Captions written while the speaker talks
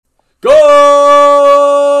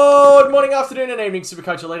afternoon and evening,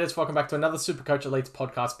 Supercoach Elites. Welcome back to another Supercoach Elites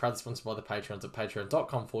podcast, proudly sponsored by the Patreons at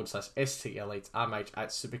patreon.com/ST Elites. I'm H at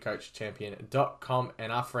supercoachchampion.com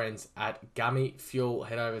and our friends at Gummy Fuel.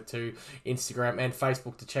 Head over to Instagram and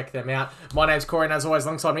Facebook to check them out. My name's Corey, and as always,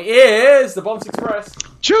 alongside me is the Bombs Express.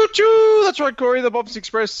 Choo choo! That's right, Corey. The Bombs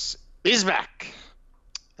Express is back.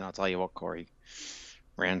 And I'll tell you what, Corey.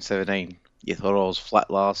 Round 17. You thought I was flat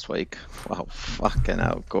last week. Well, fucking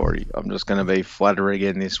hell, Corey. I'm just going to be flatter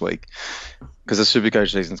again this week. Because the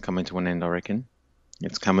Supercoach season's coming to an end, I reckon.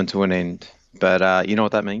 It's coming to an end. But you know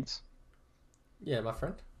what that means? Yeah, my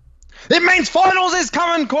friend. It means finals is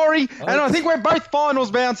coming, Corey. And I think we're both finals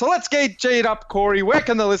bound. So let's get G'd up, Corey. Where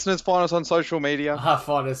can the listeners find us on social media?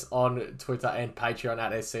 Find us on Twitter and Patreon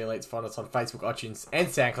at SC Elites. Find us on Facebook, iTunes, and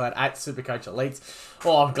SoundCloud at Supercoach Elites.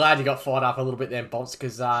 Oh, I'm glad you got fired up a little bit then, Bombs,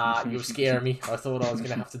 because you were scaring me. I thought I was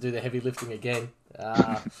going to have to do the heavy lifting again.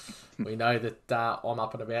 We know that I'm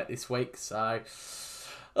up and about this week. So,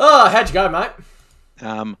 how'd you go, mate?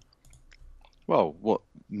 Well, what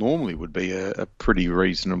normally would be a pretty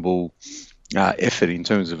reasonable effort in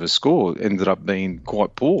terms of a score ended up being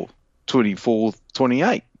quite poor,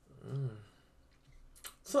 24-28.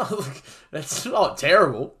 It's not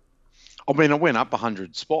terrible. I mean, I went up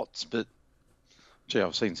 100 spots, but gee,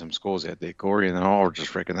 I've seen some scores out there, Corey, and I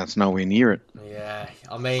just reckon that's nowhere near it. Yeah,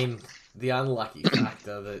 I mean, the unlucky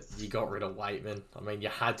factor that you got rid of Waitman. I mean, you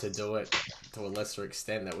had to do it to a lesser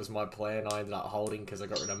extent. That was my plan. I ended up holding because I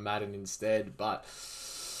got rid of Madden instead, but...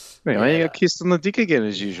 Anyway, you got kissed on the dick again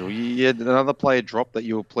as usual. You had another player drop that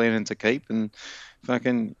you were planning to keep, and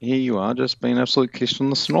fucking here you are, just being absolute kissed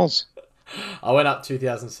on the snoz. I went up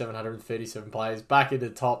 2,737 players, back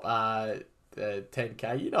into top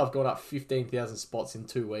 10k. You know, I've gone up 15,000 spots in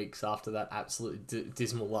 2 weeks after that absolutely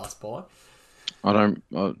dismal last buy.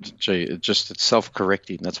 It's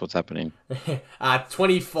self-correcting. That's what's happening.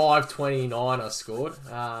 25-29 I scored.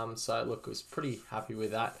 So, look, I was pretty happy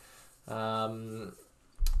with that.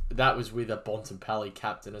 That was with a Bontempelli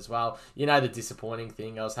captain as well. You know the disappointing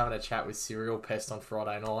thing? I was having a chat with Serial Pest on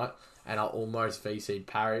Friday night, and I almost VC'd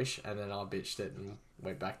Parrish, and then I bitched it and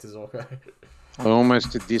went back to Zorko. I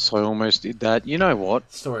almost did this, I almost did that. You know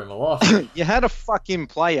what? Story of my life. You had a fucking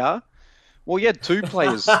player. Well, you had two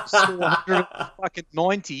players.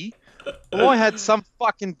 490. Well, I had some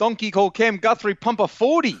fucking donkey called Cam Guthrie pump a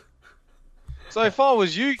 40. So if I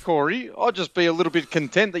was you, Corey, I'd just be a little bit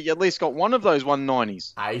content that you at least got one of those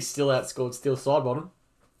 190s. He still outscored Steel Sidebottom.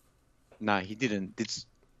 No, he didn't.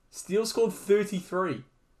 Steel scored 33.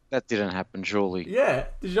 That didn't happen, surely. Yeah,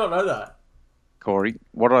 did you not know that? Corey,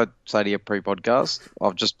 what did I say to you pre-podcast?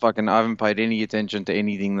 I haven't paid any attention to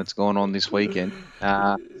anything that's gone on this weekend.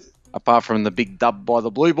 Apart from the big dub by the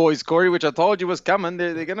Blue Boys, Corey, which I told you was coming.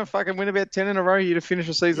 They're going to fucking win about 10 in a row here to finish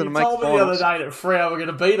the season and make finals. You told me the other day that Freo were going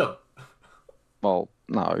to beat them. Well,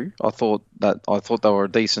 no. I thought they were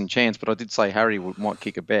a decent chance, but I did say Harry might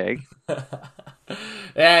kick a bag.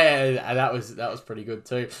 Yeah, that was pretty good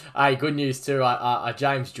too. Hey, good news too. A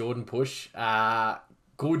James Jordan push.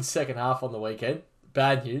 Good second half on the weekend.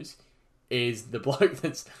 Bad news is the bloke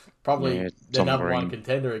that's probably the number one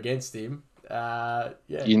contender against him. I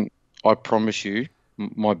promise you,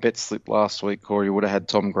 my bet slip last week, Corey, would have had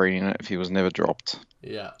Tom Green in it if he was never dropped.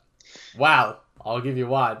 Yeah. Wow. I'll give you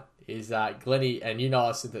one. Is Glenny, and you know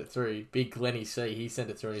I sent it through, big Glenny C, he sent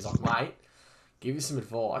it through and he's like, mate, give you some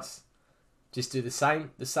advice. Just do the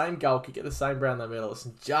same goal kick, get the same Brownlow medalist,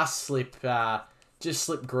 and just slip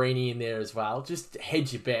Greeny in there as well. Just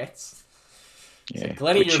hedge your bets. Yeah, so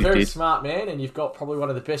Glenny, you're a very smart man, and you've got probably one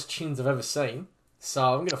of the best chins I've ever seen.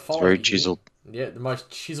 So I'm going to follow you. Very chiseled. Yeah, the most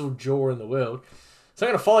chiseled jaw in the world. So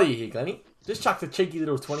I'm going to follow you here, Glenny. Just chuck the cheeky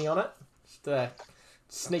little 20 on it. Just a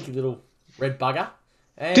sneaky little red bugger.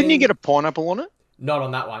 And didn't you get a pineapple on it? Not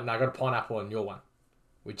on that one. No, I got a pineapple on your one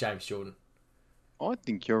with James Jordan. I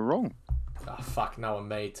think you're wrong. Oh, fuck, no, and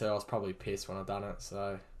me too. I was probably pissed when I done it,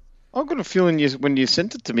 so... I've got a feeling when you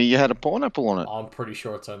sent it to me, you had a pineapple on it. I'm pretty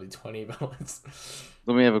sure it's only 20, but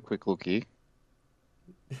Let me have a quick look here.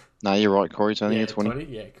 No, you're right, Corey. It's only a 20.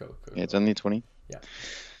 Yeah, cool. Yeah, it's only a 20. Yeah.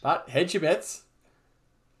 But hedge your bets.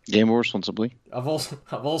 Gamble responsibly. I've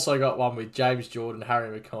also got one with James Jordan, Harry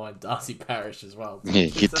Mackay, and Darcy Parish as well. Yeah,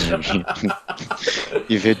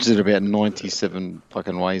 you've hedged it about 97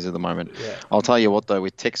 fucking ways at the moment. Yeah. I'll tell you what though,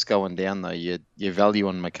 with Tex going down though, your value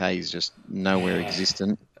on McKay is just nowhere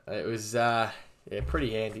existent. It was pretty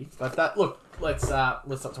handy. But let's not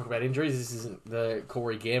talk about injuries. This isn't the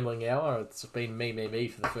Corey gambling hour. It's been me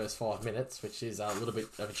for the first 5 minutes, which is a little bit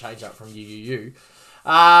of a change up from you.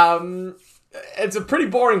 It's a pretty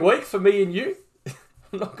boring week for me and you.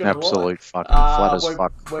 I'm not going to lie. Absolute fucking flat as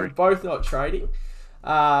fuck. We're both not trading.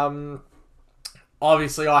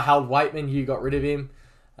 Obviously, I held Waitman. You got rid of him.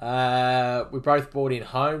 We both bought in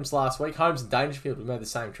Holmes last week. Holmes and Dangerfield. We made the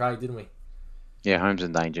same trade, didn't we? Yeah, Holmes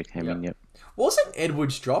and Danger came in, yep. Wasn't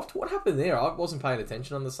Edwards dropped? What happened there? I wasn't paying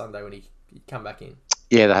attention on the Sunday when he come back in.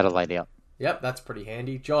 Yeah, they had a laid out. Yep, that's pretty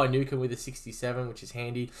handy. Jai Newcomb with a 67, which is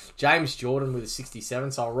handy. James Jordan with a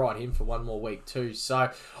 67, so I'll write him for one more week too. So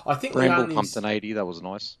I think Bramble pumped an 80. That was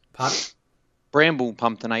nice. Pardon? Bramble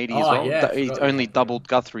pumped an 80 as well. Yeah, he only doubled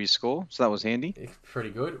Guthrie's score, so that was handy. Yeah, pretty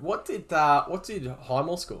good. What did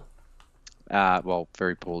Highmore score? Well,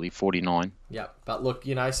 very poorly, 49. Yeah, but look,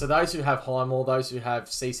 so those who have Highmore, those who have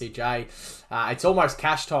CCJ, it's almost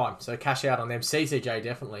cash time, so cash out on them. CCJ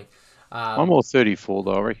definitely. Highmore 34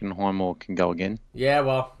 though. I reckon Highmore can go again. Yeah,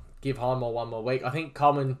 well, give Highmore one more week. I think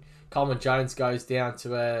Coleman Jones goes down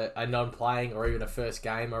to a non-playing or even a first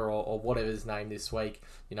gamer or whatever his name this week.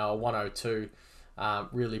 A 102.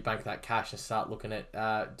 Really bank that cash and start looking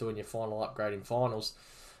at doing your final upgrade in finals.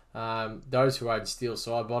 Those who own Steel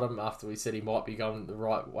Sidebottom, after we said he might be going the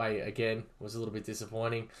right way again, was a little bit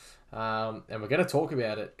disappointing. And we're going to talk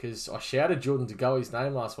about it because I shouted Jordan De Goey's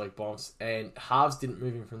name last week, Bombs, and halves didn't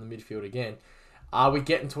move him from the midfield again. Are we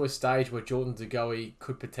getting to a stage where Jordan De Goey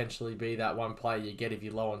could potentially be that one player you get if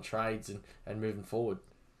you're low on trades and moving forward?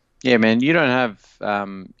 Yeah, man, you don't have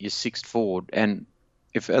your sixth forward, and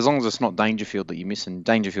as long as it's not Dangerfield that you're missing,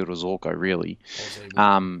 Dangerfield or Zorko, really.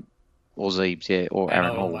 Or Zeebs, yeah, or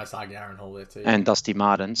Aaron Hall. Almost argue Aaron Hall there too. And Dusty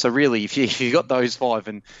Martin. So really, if you got those five,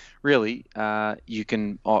 and really, you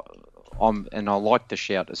can. And I like the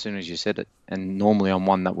shout as soon as you said it. And normally I'm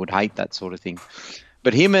one that would hate that sort of thing,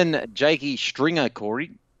 but him and Jakey Stringer,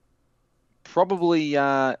 Corey, probably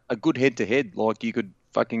a good head-to-head. Like you could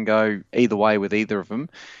fucking go either way with either of them,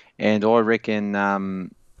 and I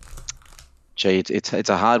reckon. It's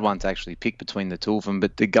a hard one to actually pick between the two of them,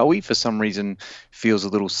 but De Goey for some reason feels a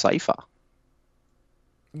little safer.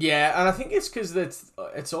 Yeah, and I think it's because it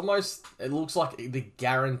looks like the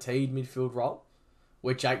guaranteed midfield role,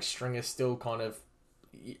 where Jake Stringer still kind of,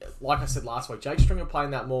 like I said last week, Jake Stringer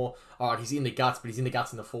playing that more. All right, he's in the guts, but he's in the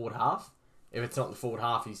guts in the forward half. If it's not the forward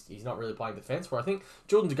half, he's not really playing defence. Where I think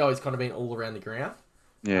Jordan De Goey's kind of been all around the ground.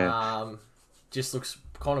 Yeah, just looks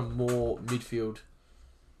kind of more midfield.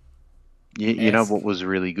 You know what was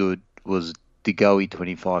really good was De Goey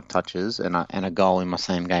 25 touches and a goal in my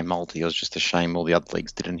same game multi. It was just a shame all the other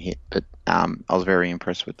leagues didn't hit, but I was very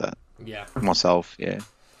impressed with that. Yeah, myself. Yeah.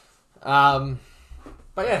 But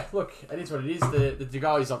yeah, look, it is what it is. The De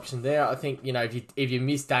Goey's option there. I think if you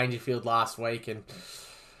missed Dangerfield last week and.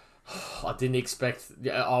 I didn't expect.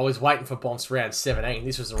 I was waiting for Bombs round 17.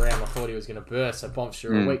 This was the round I thought he was going to burst. So Bombs,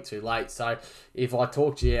 you're a week too late. So if I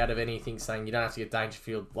talked you out of anything saying you don't have to get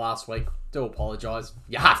Dangerfield last week, do apologise.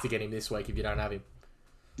 You have to get him this week if you don't have him.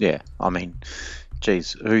 Yeah, I mean,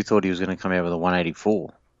 geez, who thought he was going to come out with a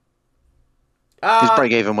 184? His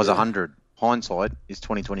break even was 100. Hindsight is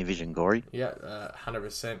 20/20 vision, Gory. Yeah,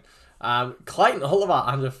 100%. Clayton Oliver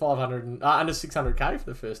under 600k for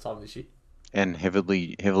the first time this year. And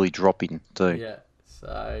heavily dropping too. Yeah.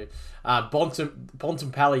 So,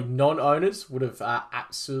 Bontempelli non-owners would have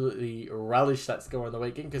absolutely relished that score on the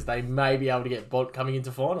weekend because they may be able to get Bont coming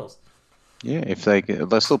into finals. Yeah, if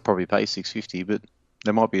they'll still probably pay $650, but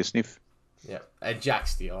there might be a sniff. Yeah, and Jack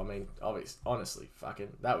Steele. I mean, honestly, fucking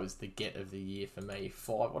that was the get of the year for me.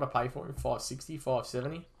 What I pay for him? $560,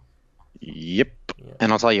 $570. Yep. Yeah.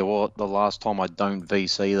 And I'll tell you what, the last time I don't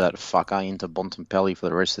VC that fucker into Bontempelli for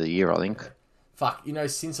the rest of the year, I think. Yeah. Fuck,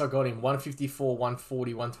 since I got him, 154,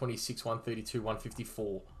 140, 126, 132,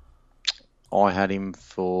 154. I had him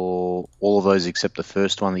for all of those except the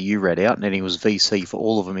first one that you read out, and then he was VC for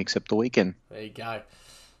all of them except the weekend. There you go.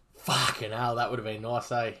 Fucking hell, that would have been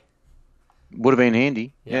nice, eh? Would have been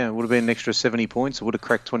handy. Yeah, it would have been an extra 70 points. I would have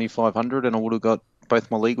cracked 2,500, and I would have got both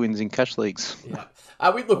my league wins in cash leagues. Yeah.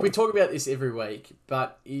 We talk about this every week,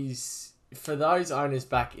 but for those owners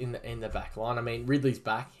back in the back line, I mean, Ridley's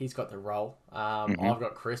back. He's got the role. I've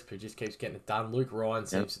got Crisp, who just keeps getting it done. Luke Ryan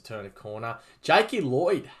seems to turn a corner. Jakey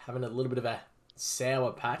Lloyd having a little bit of a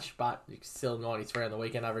sour patch, but still 93 on the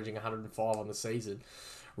weekend, averaging 105 on the season.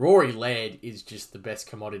 Rory Laird is just the best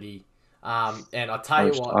commodity. And I tell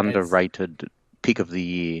you what, underrated pick of the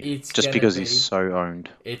year, just because he's so owned.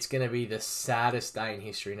 It's going to be the saddest day in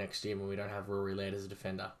history next year when we don't have Rory Laird as a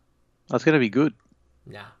defender. That's going to be good.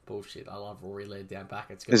 Nah, bullshit. I love Rory Laird down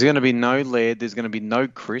back. There's going to be no Laird. There's going to be no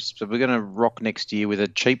Crisp. So we're going to rock next year with a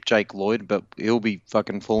cheap Jake Lloyd, but he'll be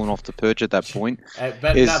fucking falling off the perch at that point.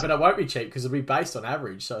 But it won't be cheap because it'll be based on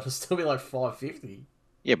average, so it'll still be like $550.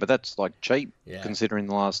 Yeah, but that's like cheap considering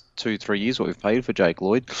the last 2-3 years what we've paid for Jake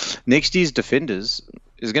Lloyd. Next year's defenders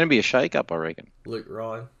is going to be a shake-up, I reckon. Luke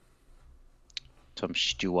Ryan. Tom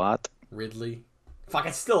Stewart. Ridley. Fuck,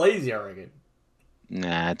 it's still easy, I reckon.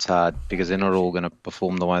 Nah, it's hard because they're not all going to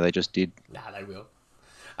perform the way they just did. Nah, they will.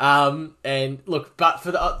 And look, but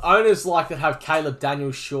for the owners like that have Caleb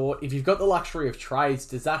Daniels short, if you've got the luxury of trades,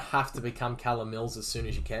 does that have to become Callum Mills as soon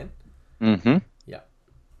as you can? Mm-hmm. Yeah.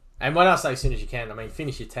 And when I say as soon as you can, I mean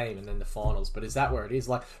finish your team and then the finals. But is that where it is?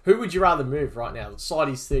 Like, who would you rather move right now?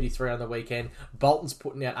 Sidey's 33 on the weekend. Bolton's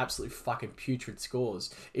putting out absolutely fucking putrid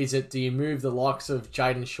scores. Is it, do you move the likes of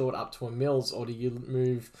Jaden Short up to a Mills, or do you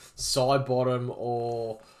move Sidebottom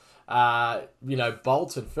or,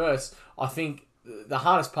 Bolton first? I think the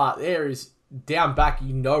hardest part there is down back,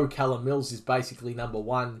 Callum Mills is basically number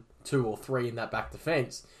 1, 2, or 3 in that back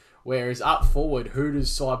defence. Whereas up forward, who does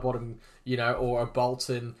Sidebottom, or a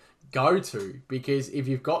Bolton go to? Because if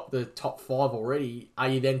you've got the top 5 already, are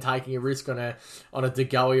you then taking a risk on a De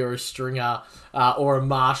Goey or a Stringer or a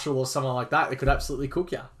Marshall or someone like that could absolutely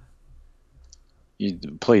cook you?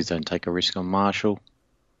 Please don't take a risk on Marshall.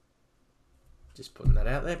 Just putting that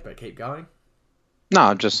out there, but keep going. No,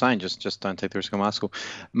 I'm just saying, just don't take the risk on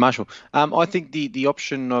Marshall. I think the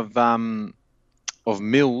option of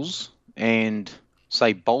Mills and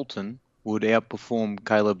say Bolton would outperform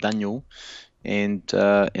Caleb Daniel and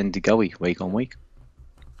De Goey week on week.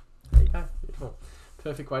 There you go. Beautiful.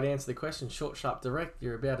 Perfect way to answer the question. Short, sharp, direct.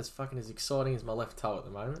 You're about as fucking as exciting as my left toe at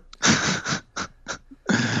the moment.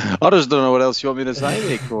 I just don't know what else you want me to say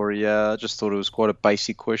there, Corey. I just thought it was quite a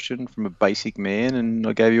basic question from a basic man, and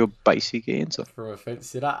I gave you a basic answer. From a fence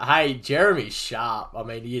sitter. Hey, Jeremy Sharp. I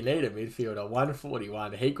mean, you need a midfielder.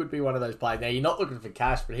 141. He could be one of those players. Now, you're not looking for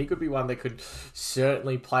cash, but he could be one that could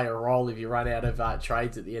certainly play a role if you run out of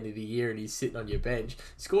trades at the end of the year and he's sitting on your bench.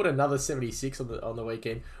 Scored another 76 on the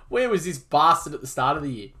weekend. Where was this bastard at the start of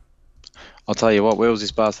the year? I'll tell you what, where was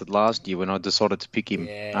this bastard last year when I decided to pick him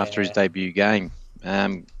after his debut game?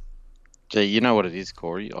 Gee, you know what it is,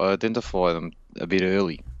 Corey. I identify them a bit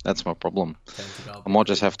early. That's my problem. I might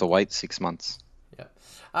just have to wait 6 months. Yeah.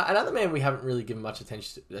 Another man we haven't really given much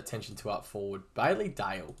attention to up forward, Bailey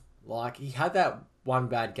Dale. Like, he had that one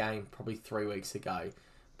bad game probably 3 weeks ago,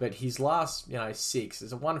 but his last, 6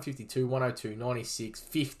 is a 152, 102, 96,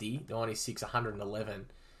 50, 96, 111.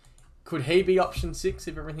 Could he be option 6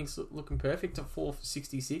 if everything's looking perfect at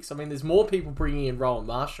 466? I mean, there's more people bringing in Rowan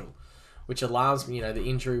Marshall, which alarms me. The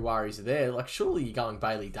injury worries are there. Like, surely you're going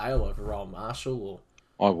Bailey Dale over Rowan Marshall,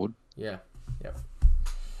 or I would. Yeah. Yep.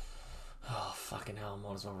 Oh, fucking hell! I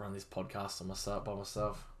might as well run this podcast by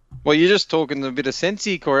myself. Well, you're just talking a bit of sense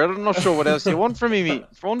here, Corey. I'm not sure what else you want from me, mate.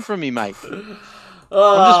 I'm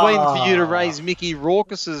just waiting for you to raise Mickey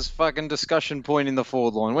Raucus's fucking discussion point in the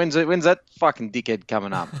forward line. When's that fucking dickhead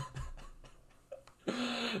coming up?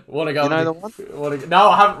 Want to go? You know the one? No,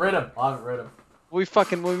 I haven't read him. We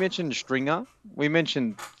mentioned Stringer. We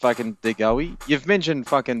mentioned fucking De Goey. You've mentioned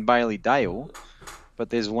fucking Bailey Dale. But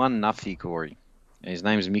there's one nuffy, Corey. His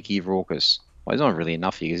name's Mickey Raucus. Well, he's not really a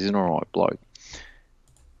nuffy because he's an alright bloke.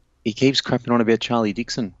 He keeps crapping on about Charlie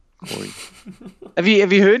Dixon, Corey. Have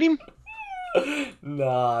you heard him? No,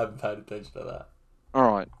 I haven't paid attention to that.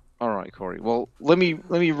 Alright, Corey. Well, let me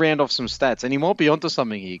round off some stats. And he might be onto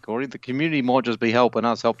something here, Corey. The community might just be helping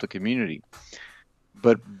us help the community.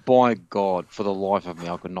 But by God, for the life of me,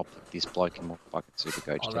 I could not put this bloke in my fucking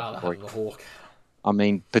Supercoach. I'd rather have the Hawk. I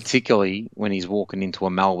mean, particularly when he's walking into a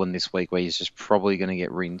Melbourne this week where he's just probably going to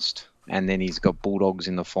get rinsed. And then he's got Bulldogs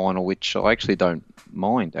in the final, which I actually don't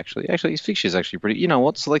mind, actually. Actually, his fixture's actually pretty... You know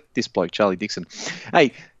what? Select this bloke, Charlie Dixon.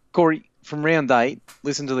 Hey, Corey, from round 8,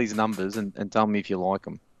 listen to these numbers and tell me if you like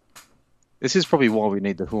them. This is probably why we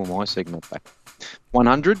need the Who Am I segment back.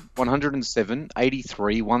 100, 107,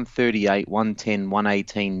 83, 138, 110,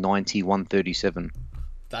 118, 90, 137.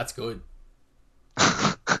 That's good.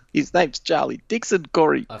 His name's Charlie Dixon,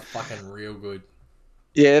 Corey. That's fucking real good.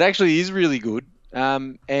 Yeah, it actually is really good.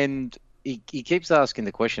 And he keeps asking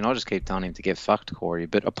the question. I just keep telling him to get fucked, Corey.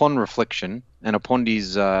 But upon reflection and upon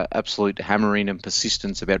his absolute hammering and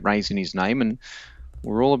persistence about raising his name, and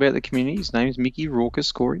we're all about the community. His name's Mickey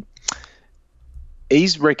Raucus, Corey.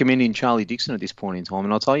 He's recommending Charlie Dixon at this point in time,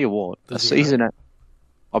 and I'll tell you what,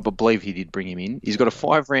 I believe he did bring him in. He's got a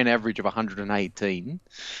 5-round average of 118,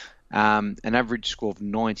 an average score of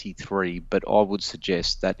 93, but I would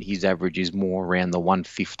suggest that his average is more around the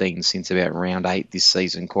 115 since about round 8 this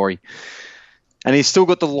season, Corey. And he's still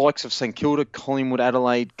got the likes of St Kilda, Collingwood,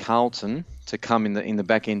 Adelaide, Carlton to come in the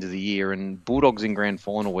back end of the year, and Bulldogs in grand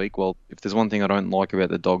final week. Well, if there's one thing I don't like about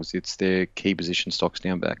the Dogs, it's their key position stocks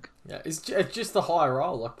down back. Yeah, it's just the high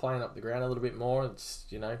roll, like playing up the ground a little bit more. It's,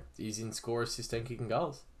 he's in score, assist, and kicking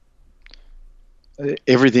goals.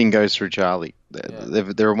 Everything goes through Charlie. Yeah.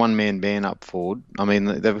 They're a one-man band up forward. I mean,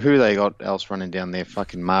 who they got else running down there?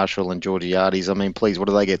 Fucking Marshall and Georgiades. I mean, please, what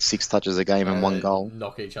do they get? 6 touches a game and one They goal?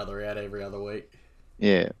 knock each other out every other week.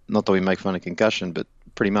 Yeah, not that we make fun of concussion, but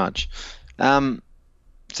pretty much. Um,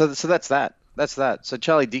 so that's that. That's that. So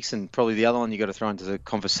Charlie Dixon, probably the other one you got to throw into the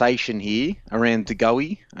conversation here around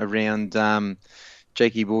DeGoey, around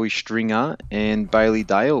Jakey Boy Stringer and Bailey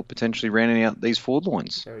Dale potentially rounding out these forward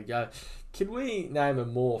lines. There we go. Can we name a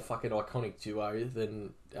more fucking iconic duo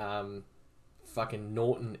than fucking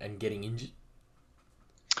Norton and getting injured?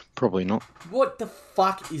 Probably not. What the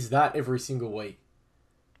fuck is that every single week?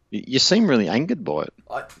 You seem really angered by it.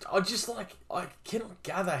 I just like, I cannot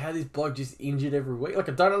gather how this bloke just injured every week. Like,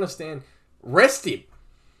 I don't understand. Rest him.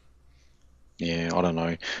 Yeah, I don't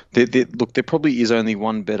know. Look, there probably is only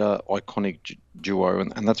one better iconic duo,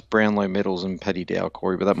 and that's Brownlow Medals and Paddy Dow,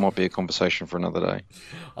 Corey, but that might be a conversation for another day.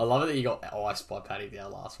 I love it that you got iced by Paddy Dow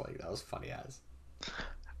last week. That was funny as.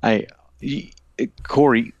 Hey,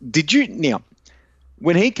 Corey, did you... Now,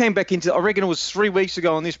 when he came back into... I reckon it was 3 weeks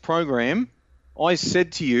ago on this program, I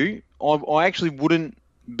said to you, I actually wouldn't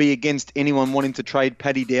be against anyone wanting to trade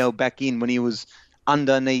Paddy Dow back in when he was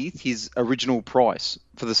underneath his original price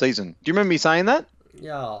for the season. Do you remember me saying that?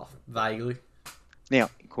 Yeah, vaguely.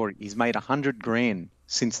 Now, Corey, he's made 100 grand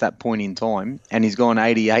since that point in time, and he's gone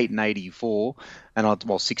 88 and 84,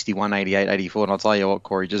 and 61, 88, 84, and I'll tell you what,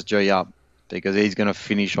 Corey, just G up, because he's going to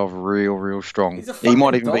finish off real strong. He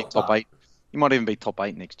might even be top 8. He might even be top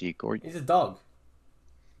 8 next year, Corey. He's a dog.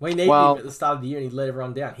 We needed him at the start of the year, and he let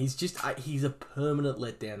everyone down. He's a permanent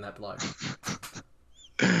letdown, that bloke.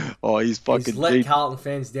 Oh, he's fucking... He's let Carlton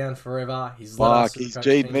fans down forever. He's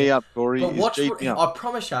G'd me up, Corey. I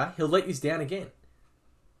promise you, he'll let you down again.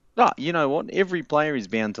 No, you know what? Every player is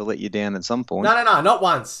bound to let you down at some point. No, not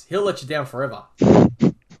once. He'll let you down forever.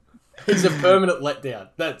 He's a permanent letdown.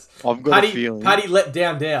 I've got a feeling. Paddy let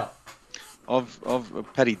down Dow.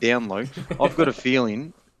 Paddy Downlow. I've got a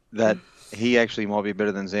feeling that he actually might be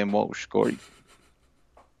better than Sam Walsh, Corey.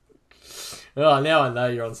 Oh, now I know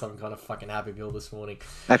you're on some kind of fucking happy pill this morning.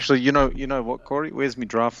 Actually, you know what, Corey? Where's my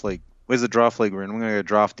draft league? Where's the draft league we're in? I'm going to go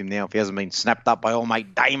draft him now if he hasn't been snapped up by old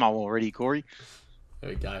mate Damo already, Corey. There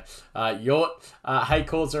we go. Yort. Hey,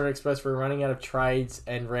 Cauldron Express, we're running out of trades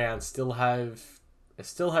and rounds. I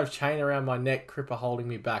still have chain around my neck, Cripper holding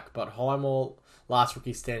me back, but Highmore, last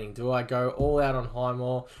rookie standing. Do I go all out on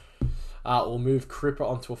Highmore? Or move Cripper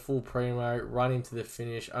onto a full primo, run him to the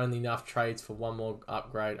finish, only enough trades for one more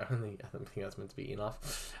upgrade. I don't think that's meant to be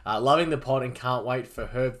enough. Loving the pod and can't wait for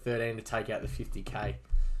Herb 13 to take out the 50k.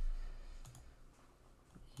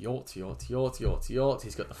 Yort.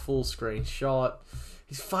 He's got the full screen shot.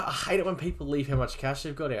 I hate it when people leave how much cash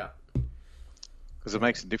they've got out. Because it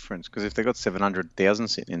makes a difference. Because if they've got 700,000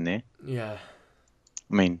 sitting in there. Yeah.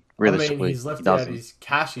 I mean, realistically, he's left out his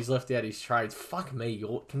cash. He's left out his trades. Fuck me,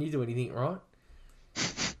 Yort. Can you do anything right?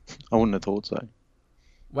 I wouldn't have thought so.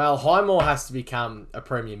 Well, Highmore has to become a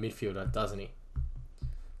premium midfielder, doesn't he?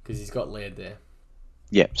 Because he's got Laird there.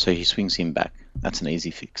 Yeah, so he swings him back. That's an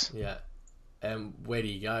easy fix. Yeah. And where do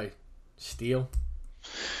you go? Steele?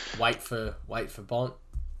 Wait for Bont?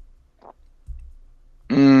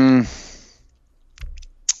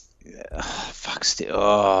 Fuck Steele.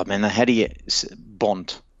 Oh, man, how do you...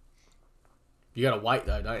 Bont. You got to wait,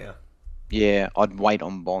 though, don't you? Yeah, I'd wait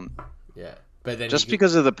on Bont. Yeah. But then just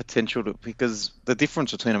because of the potential because the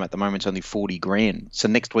difference between them at the moment is only 40 grand. So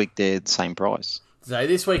next week they're the same price. So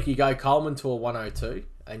this week you go Coleman to a 102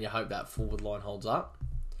 and you hope that forward line holds up.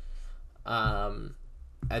 And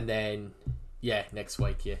then, next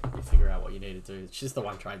week, you figure out what you need to do. It's just the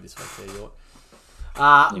one trade this week there, York.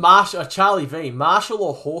 Charlie V. Marshall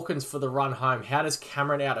or Hawkins for the run home? How does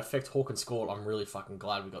Cameron out affect Hawkins' score? I'm really fucking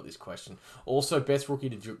glad we got this question. Also, best rookie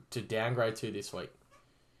to downgrade to this week.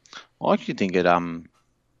 I actually think it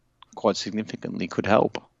quite significantly could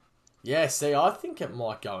help. Yeah, see, I think it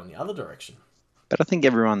might go in the other direction. But I think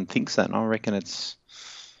everyone thinks that, and I reckon it's...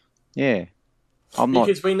 Yeah.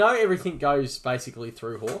 Because we know everything goes basically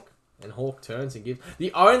through Hawk, and Hawk turns and gives...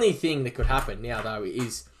 The only thing that could happen now, though,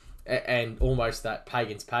 is... And almost that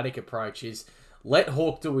Pagan's Paddock approach is let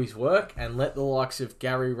Hawk do his work and let the likes of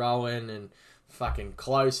Gary Rowan and fucking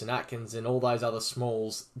Close and Atkins and all those other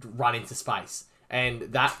smalls run into space. And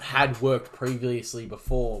that had worked previously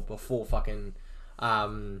before fucking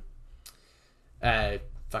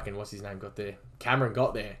what's his name got there? Cameron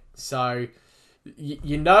got there. So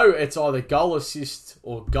you know it's either goal assist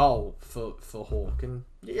or goal for Hawk. And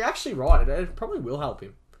you're actually right. It probably will help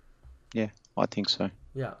him. Yeah, I think so.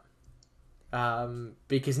 Yeah.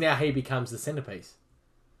 Because now he becomes the centerpiece.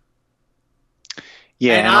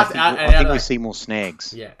 Yeah, And and after- I and think out of we that- see more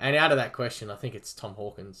snags. Yeah, and out of that question, I think it's Tom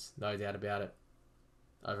Hawkins, no doubt about it,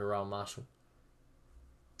 over Rowan Marshall.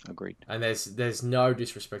 Agreed. And there's no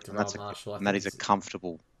disrespect to And Rowan Marshall. that is a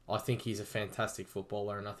comfortable. I think he's a fantastic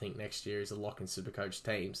footballer, and I think next year he's a lock in Supercoach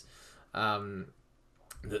teams.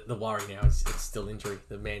 The worry now is it's still injury.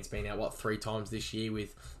 The man's been out 3 times this year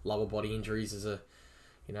with lower body injuries as a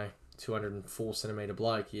 204 centimetre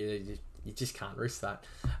bloke. You just can't risk that.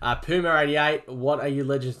 Puma 88, what are you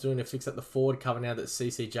legends doing to fix up the forward cover now that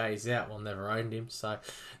CCJ is out? Well, never owned him, so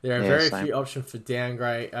there are very few options for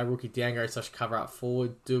rookie downgrade / cover up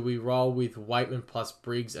forward. Do we roll with Waitman plus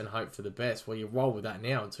Briggs and hope for the best? Well, you roll with that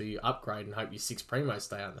now until you upgrade and hope your 6 primos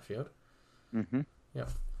stay out in the field. Mm-hmm.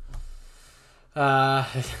 Yep.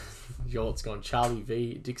 Yort's gone Charlie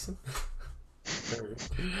v Dixon.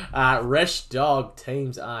 Resh Dog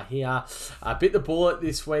teams are here. Bit the bullet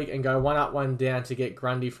this week and go 1 up, 1 down to get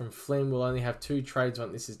Grundy from Flynn. We'll only have 2 trades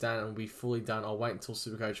when this is done and will be fully done. I'll wait until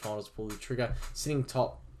Supercoach Finals pull the trigger. Sitting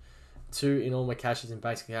top 2 in all my cashes and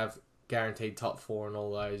basically have guaranteed top 4 in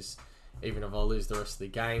all those, even if I lose the rest of the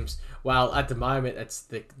games. Well, at the moment, it's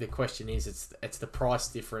the question is it's the price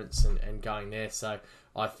difference and going there. So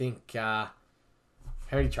I think how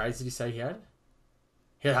many trades did he say he had?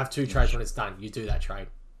 He'll have 2 trades when it's done. You do that trade.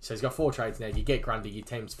 So he's got 4 trades now. You get Grundy, your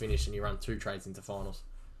team's finished, and you run 2 trades into finals.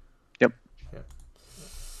 Yep.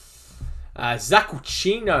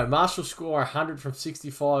 Zaccuccino, Marshall score 100 from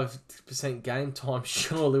 65% game time.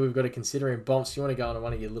 Surely we've got to consider him. Bomps, you want to go on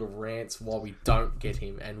one of your little rants why we don't get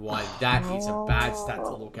him and why that is a bad stat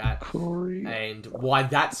to look at. Corey. And why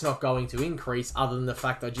that's not going to increase other than the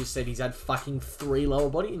fact I just said he's had fucking 3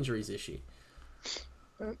 lower body injuries this year.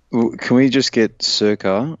 Can we just get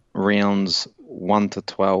circa rounds 1 to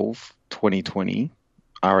 12, 2020,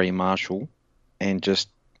 R.E. Marshall, and just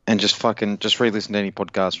re-listen to any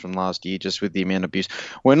podcast from last year, just with the amount of abuse.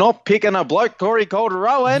 We're not picking a bloke, Corey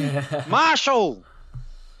Calderon, Marshall.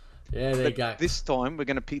 Yeah, there you go. This time we're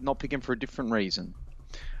going to not pick him for a different reason.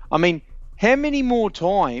 I mean, how many more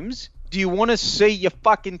times do you want to see your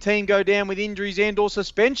fucking team go down with injuries and/or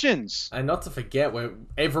suspensions? And not to forget, where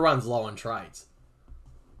everyone's low on trades.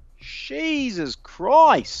 Jesus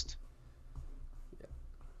Christ.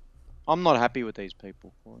 I'm not happy with these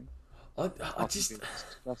people, Corey. I just...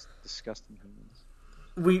 That's disgusting humans.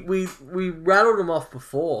 We rattled them off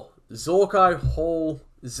before. Zorko, Hall,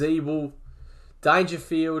 Zeeble,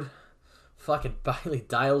 Dangerfield, fucking Bailey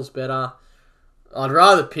Dale's better. I'd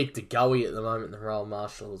rather pick DeGoey at the moment than Rowan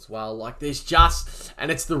Marshall as well. Like, there's just...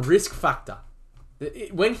 And it's the risk factor.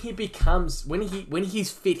 When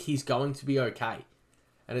he's fit, he's going to be okay.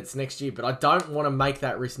 And it's next year. But I don't want to make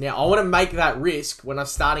that risk now. I want to make that risk when I'm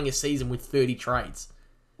starting a season with 30 trades.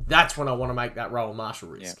 That's when I want to make that Rowan Marshall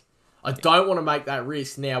risk. Yeah. I don't want to make that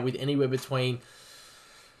risk now with anywhere between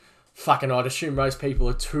fucking, I'd assume most people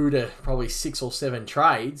are 2 to probably 6 or 7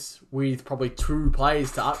 trades with probably 2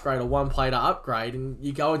 players to upgrade or 1 player to upgrade, and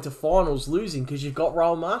you go into finals losing because you've got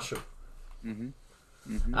Rowan Marshall. Mm-hmm.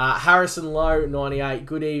 Mm-hmm. Harrison Lowe, 98.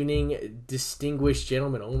 Good evening, distinguished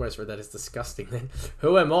gentlemen. I almost read that as disgusting then.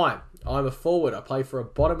 Who am I? I'm a forward. I play for a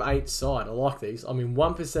bottom 8 side. I like these. I'm in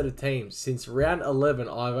 1% of teams. Since round 11,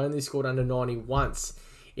 I've only scored under 90 once.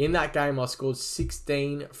 In that game, I scored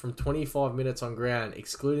 16 from 25 minutes on ground.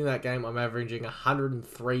 Excluding that game, I'm averaging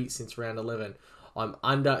 103 since round 11. I'm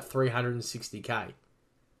under 360k.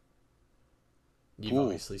 You've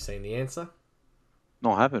obviously seen the answer.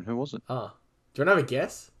 No, I haven't. Who was it? Ah. Do you want to have a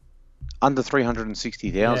guess? Under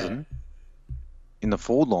 360,000 in the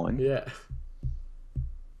forward line? Yeah.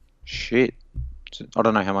 Shit. I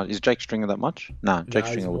don't know how much. Is Jake Stringer that much? Nah, Jake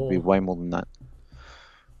Stringer would be way more than that.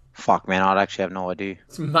 Fuck, man, I'd actually have no idea.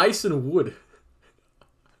 It's Mason Wood.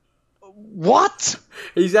 What?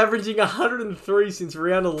 He's averaging 103 since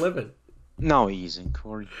round 11. No, he isn't,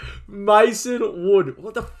 Corey. Mason Wood.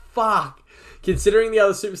 What the fuck? Considering the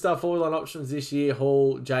other superstar forward line options this year,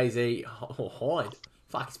 Hall, Jay-Z, Hyde.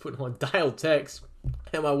 Fuck, he's putting on Dale Tex.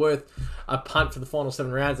 Am I worth a punt for the final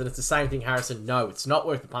 7 rounds? And it's the same thing, Harrison. No, it's not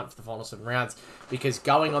worth a punt for the final 7 rounds because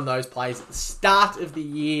going on those plays at the start of the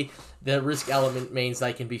year, the risk element means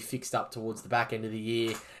they can be fixed up towards the back end of the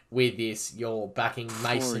year. With this, you're backing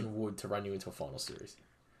Mason Wood to run you into a final series.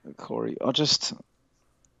 Corey, I just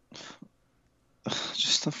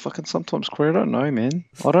fucking sometimes, Corey, I don't know, man.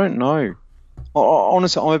 I don't know.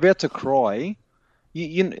 Honestly, I'm about to cry.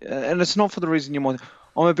 And it's not for the reason you might.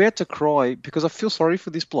 I'm about to cry because I feel sorry for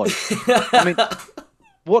this bloke. I mean,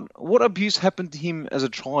 what abuse happened to him as a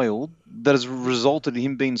child that has resulted in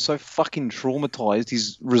him being so fucking traumatized?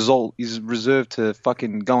 His result is reserved to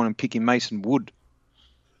fucking go on and pick in Mason Wood.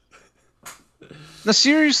 No,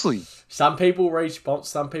 seriously. Some people reach bumps,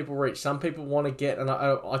 some people reach. Some people want to get, and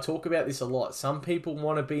I talk about this a lot, some people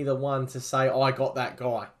want to be the one to say, I got that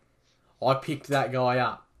guy. I picked that guy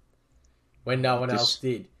up when no one else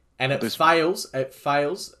did. And it fails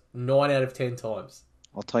 9 out of 10 times.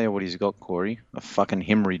 I'll tell you what he's got, Corey. A fucking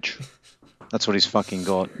hemorrhage. That's what he's fucking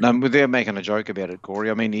got. No, they're making a joke about it,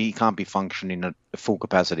 Corey. I mean, he can't be functioning at full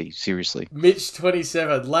capacity. Seriously. Mitch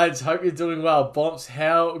 27. Lads, hope you're doing well. Bomps,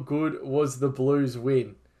 how good was the Blues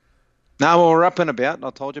win? No, well, we're up and about. I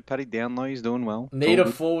told you, Paddy Downlow, he's doing well. Need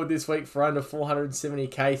a forward this week for under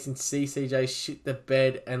 470k since CCJ shit the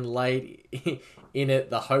bed and laid in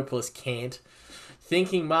it the hopeless can't.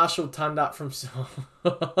 Thinking Marshall turned up from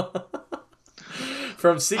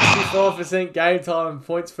 65% game time and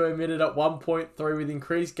points per minute at 1.3. With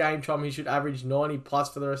increased game time, he should average 90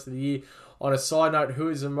 plus for the rest of the year. On a side note, who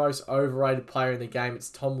is the most overrated player in the game?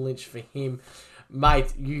 It's Tom Lynch for him.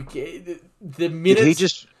 Mate, you get the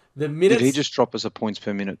minutes... Did he just drop us a points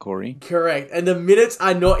per minute, Corey? Correct. And the minutes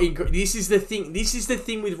are not... This is the thing. This is the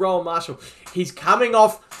thing with Rowan Marshall. He's coming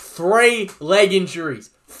off 3 leg injuries.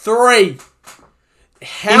 3!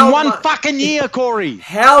 In one fucking year, Corey!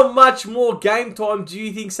 How much more game time do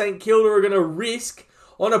you think St Kilda are going to risk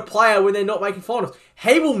on a player when they're not making finals?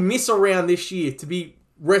 He will miss a round this year to be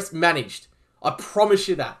rest managed. I promise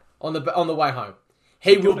you that on the way home.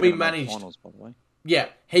 He will be managed. Finals, by the way. Yeah,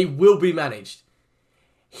 he will be managed.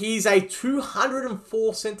 He's a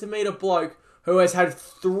 204 centimetre bloke who has had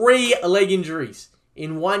 3 leg injuries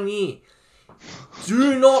in 1 year.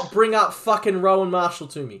 Do not bring up fucking Rowan Marshall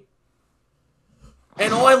to me.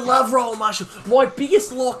 And I love Rowan Marshall. My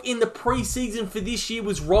biggest lock in the preseason for this year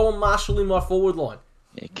was Rowan Marshall in my forward line.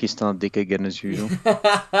 Yeah, kissed on a dick again as usual.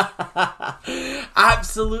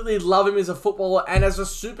 Absolutely love him as a footballer. And as a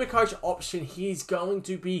Supercoach option, he's going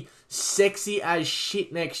to be sexy as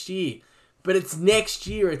shit next year. But it's next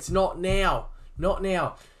year. It's not now. Not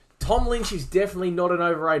now. Tom Lynch is definitely not an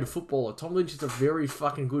overrated footballer. Tom Lynch is a very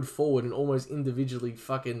fucking good forward and almost individually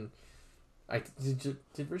fucking... Did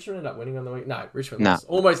Richmond end up winning on the week? No, Richmond lost.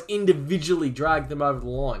 Almost individually dragged them over the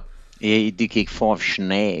line. Yeah, he did kick 5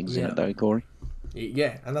 snags in it though, Corey.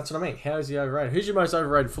 Yeah, and that's what I mean. How is he overrated? Who's your most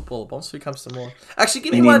overrated footballer, Bombs? Who comes to mind? Actually,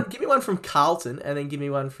 give me one. Give me one from Carlton, and then give me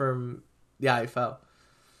one from the AFL.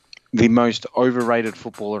 The most overrated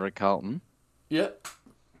footballer at Carlton. Yeah.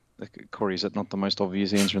 Corey, is that not the most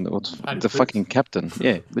obvious answer? The fucking captain.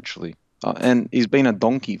 Yeah, literally. And he's been a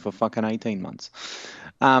donkey for fucking 18 months.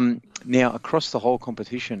 Now, across the whole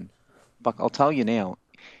competition, Buck, I'll tell you now,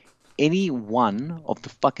 any one of the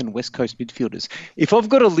fucking West Coast midfielders, if I've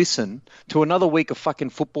got to listen to another week of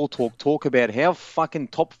fucking football talk about how fucking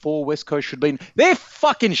top 4 West Coast should be, they're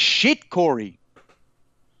fucking shit, Corey.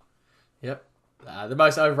 Yep. The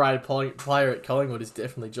most overrated player at Collingwood is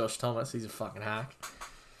definitely Josh Thomas. He's a fucking hack.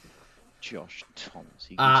 Josh Thomas.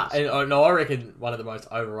 I reckon one of the most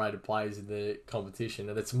overrated players in the competition,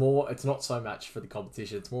 and it's not so much for the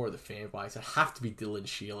competition, it's more of the fan base. It'd have to be Dylan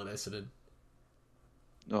Shield at Essendon.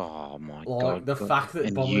 Oh my god! The fact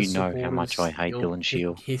that Bombers, you know how much I hate Dylan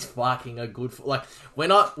Shield. He's fucking a good.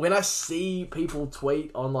 When I see people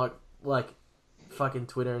tweet on like fucking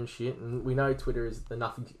Twitter and shit, and we know Twitter is the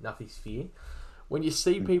nothing sphere. When you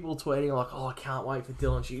see people tweeting like, "Oh, I can't wait for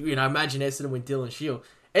Dylan Shield," imagine Essendon with Dylan Shield.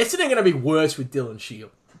 Essendon are going to be worse with Dylan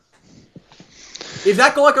Shield. If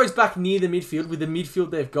that guy goes back near the midfield with the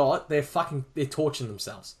midfield they've got, they're torching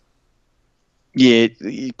themselves. Yeah,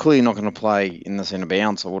 you're clearly not going to play in the centre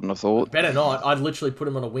bounce, I wouldn't have thought. Better not. I'd literally put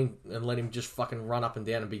him on a wing and let him just fucking run up and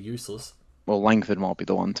down and be useless. Well, Langford might be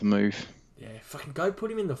the one to move. Yeah, fucking go put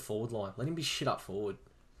him in the forward line. Let him be shit up forward.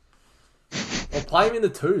 Or play him in the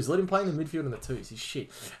twos. Let him play in the midfield in the twos. He's shit.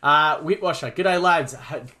 Whitwasher. G'day, lads.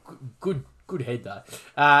 Good head, though.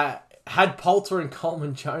 Had Poulter and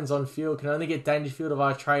Coleman Jones on field. Can only get Dangerfield if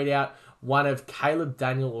I trade out one of Caleb,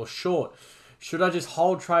 Daniel, or Short. Should I just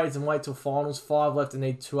hold trades and wait till finals? 5 left and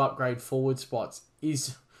need 2 upgrade forward spots.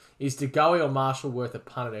 Is DeGoey or Marshall worth a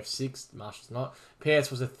punt at F6? Marshall's not.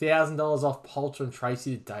 PS was $1,000 off Poulter and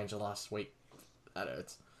Tracy to Danger last week. That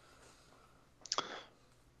hurts.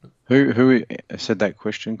 Who said that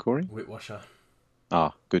question, Corey? Whitwasher.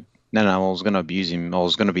 Oh, good. No, I was going to abuse him. I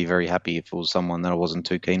was going to be very happy if it was someone that I wasn't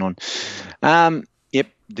too keen on. Yep,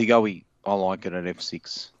 DeGoey, I like it at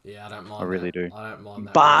F6. Yeah, I don't mind. I really do. I don't mind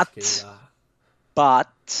that.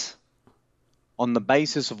 But on the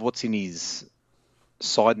basis of what's in his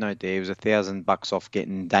side note there, it was $1,000 off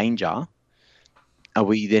getting Danger. Are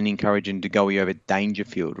we then encouraging DeGoey over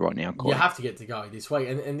Dangerfield right now, Corey? You have to get DeGoey this week.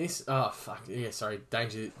 And this... Oh, fuck. Yeah, sorry.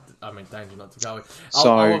 Danger, not DeGoey.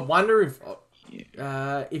 I wonder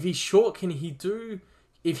if he's short, can he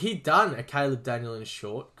if he'd done a Caleb Daniel in a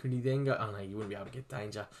short, could he then go? Oh no, you wouldn't be able to get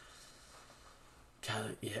Danger.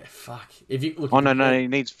 Caleb, yeah, fuck. If you look, Oh no, he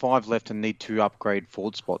needs 5 left and need 2 upgrade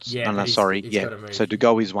forward spots. Yeah, Oh, no, but sorry, he's yeah. gotta move. So De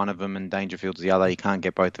Gea is one of them, and Dangerfield's the other. You can't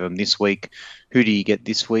get both of them this week. Who do you get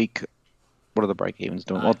this week? What are the break evens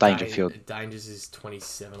doing? What Dangerfield? Dangers is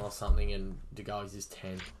 27 or something, and De Gea's is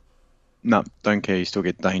 10. No, don't care. You still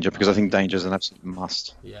get Danger because I think Danger's an absolute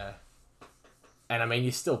must. Yeah. And I mean,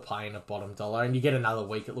 you're still paying a bottom dollar, and you get another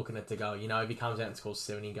week at looking at De Gea. You know, if he comes out and scores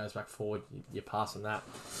 70 and goes back forward, you're passing that.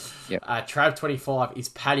 Yep. Trav 25, is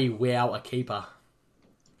Paddy Wow a keeper?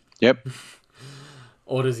 Yep.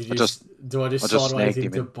 Or does he do I just sideways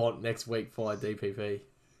into Bont next week via DPP?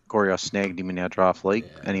 Corey, I snagged him in our draft league,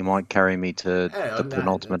 and he might carry me to the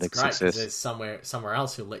penultimate success. There's somewhere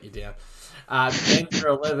else he'll let you down. Bencher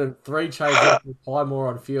 11, 3 trades left with Highmore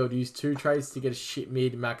on field. Use 2 trades to get a shit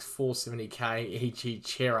mid, max 470k. E.g.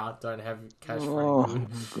 Chera, don't have cash for any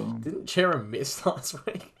good. Didn't Chera miss last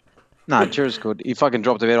week? No, Chera's good. He fucking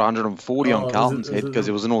dropped about 140 on Carlton's head because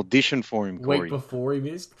it was an audition for him, Corey. Week before he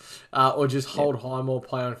missed. Or just hold Highmore,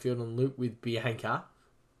 play on field and loop with Bianco,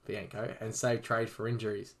 and save trade for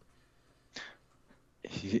injuries.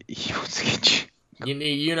 He wants to get you.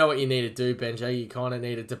 You know what you need to do, Benji. You kind of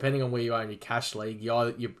need to, depending on where you are in your cash league,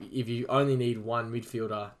 if you only need one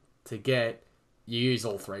midfielder to get, you use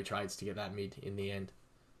all 3 trades to get that mid in the end.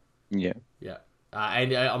 Yeah. Yeah.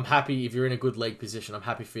 And I'm happy, if you're in a good league position, I'm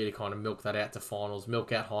happy for you to kind of milk that out to finals.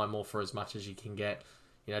 Milk out Highmore for as much as you can get.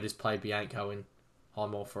 You know, just play Bianco and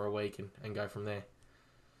Highmore for a week and go from there.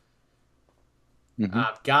 Mm-hmm.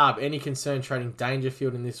 Garb, any concern trading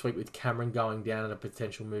Dangerfield in this week with Cameron going down and a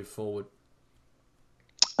potential move forward?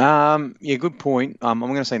 Yeah, good point. I'm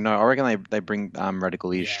going to say no. I reckon they bring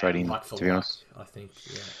Radical Ears straight in, to be honest. I think,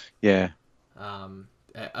 yeah.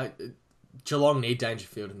 Geelong need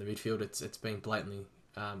Dangerfield in the midfield. It's been blatantly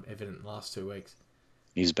evident in the last 2 weeks.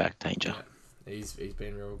 He's back, Danger. Yeah, he's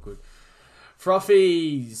been real good.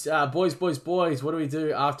 Frothies, boys, what do we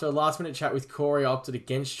do? After a last-minute chat with Corey, I opted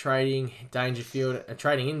against trading Dangerfield,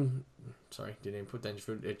 trading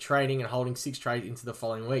and holding 6 trades into the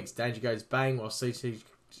following weeks. Danger goes bang, while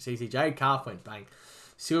CCJ Calf went bang.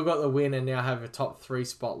 Still got the win and now have a top 3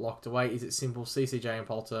 spot locked away. Is it simple? CCJ and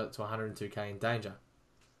Poulter to 102k in Danger.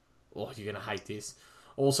 Oh, you're going to hate this.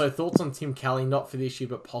 Also, thoughts on Tim Kelly, not for this year,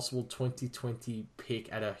 but possible 2020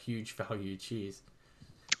 pick at a huge value. Cheers.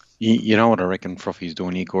 You know what I reckon Frothy's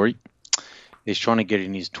doing here, Corey? He's trying to get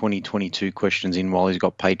in his 2022 questions in while he's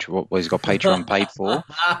got Patreon paid for.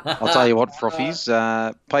 I'll tell you what,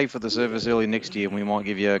 Frothies, pay for the service early next year and we might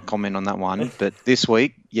give you a comment on that one. But this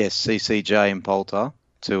week, yes, CCJ and Poulter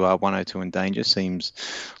to 102 in Danger seems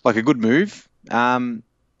like a good move. I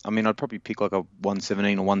mean, I'd probably pick like a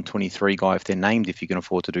 117 or 123 guy if they're named, if you can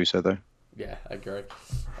afford to do so, though. Yeah, I agree.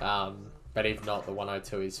 But if not, the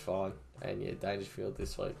 102 is fine. And yeah, Dangerfield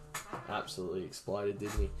this week absolutely exploded,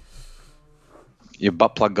 didn't he? Your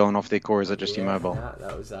butt plug going off there, Corey, is that just your mobile? No,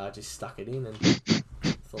 that was just stuck it in and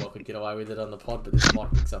thought I could get away with it on the pod, but this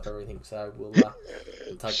mic picks up everything, so we'll take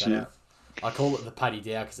that out. I call it the Paddy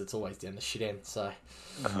Dow because it's always down the shit end, so...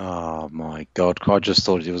 Oh, my God. I just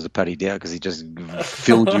thought it was the Paddy Dow because he just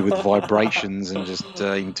filled you with vibrations and just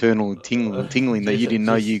internal tingling that you didn't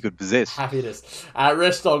know you could possess. Happiness.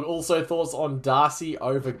 Restog, also thoughts on Darcy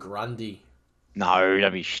over Grundy? No,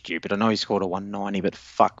 don't be stupid. I know he scored a 190, but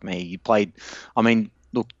fuck me. He played... I mean,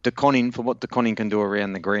 look, De Koning, for what De Koning can do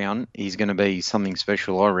around the ground, he's going to be something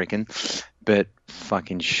special, I reckon. But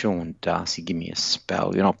fucking Sean Darcy, give me a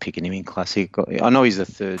spell. You're not picking him in Classic. I know he's the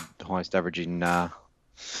 3rd highest average in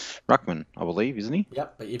Ruckman, I believe, isn't he?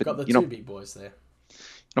 Yep, but you've got the 2 big boys there.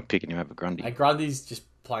 Not picking him over Grundy. And Grundy's just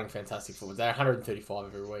playing fantastic football. They're 135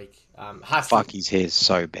 every week. His hair's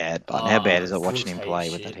so bad, but how bad is it watching him play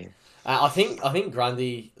with that hair? I think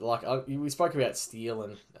Grundy, like we spoke about Steele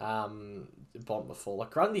and Bont before. Like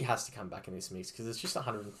Grundy has to come back in this mix because it's just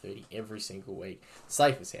 130 every single week.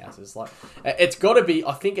 Safe as houses. Like it's got to be.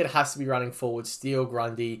 I think it has to be running forward. Steele,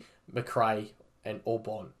 Grundy, McRae, and or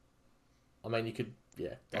Bont. I mean, you could.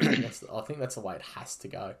 Yeah, I think that's the way it has to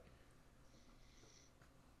go.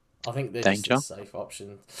 I think they're just a safe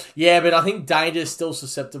option. Yeah, but I think Danger's still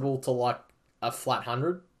susceptible to like a flat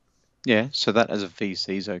 100. Yeah, so that as a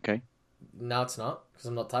VC is okay. No, it's not, because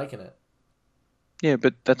I'm not taking it. Yeah,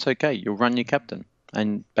 but that's okay. You'll run your captain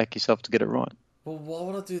and back yourself to get it right. Well, why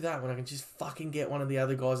would I do that when I can just fucking get one of the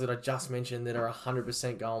other guys that I just mentioned that are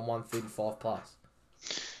 100% going 135 plus?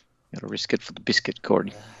 You gotta risk it for the biscuit,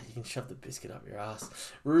 Corey. You can shove the biscuit up your ass.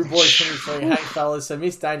 Rude Boy 23, hey fellas. So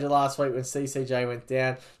missed Danger last week when CCJ went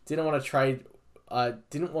down. Didn't want to trade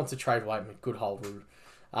Waitman. Good hold, Rude.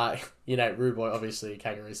 Ruboy, obviously a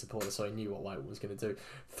Kangaroo supporter, so he knew what Wade was going to do.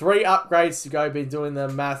 3 upgrades to go. Been doing the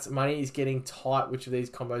maths. Money is getting tight. Which of these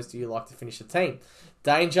combos do you like to finish the team?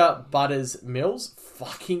 Danger, Butters, Mills.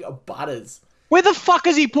 Fucking Butters. Where the fuck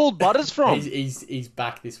has he pulled Butters from? He's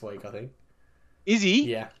back this week, I think. Is he?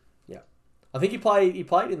 Yeah. I think he played in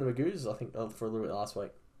the Magoos, I think, for a little bit last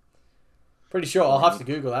week. Pretty sure. I'll have to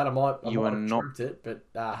Google that. I might have trumped it, but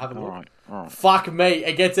have a look. All right. Fuck me.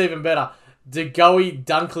 It gets even better. DeGoey,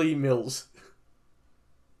 Dunkley, Mills.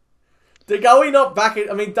 DeGoey not back.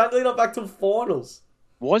 Dunkley not back till finals.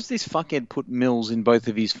 Why does this fuckhead put Mills in both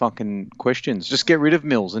of his fucking questions? Just get rid of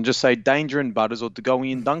Mills and just say Danger and Butters or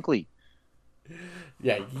DeGoey and Dunkley.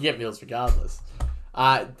 Yeah, you can get Mills regardless.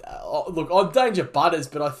 Look, I'm Danger Butters,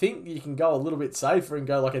 but I think you can go a little bit safer and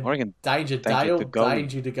go like Danger Dale,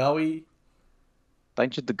 Danger DeGoey.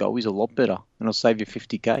 Danger DeGoey's a lot better, and it'll save you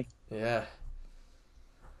 50k. Yeah.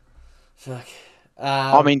 Fuck.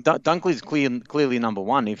 Dunkley's clearly number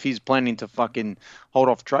one. If he's planning to fucking hold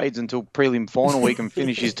off trades until prelim final week and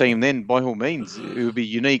finish his team, then by all means, it would be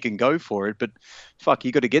unique and go for it. But fuck,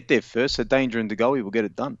 you got to get there first. So Danger and DeGoey will get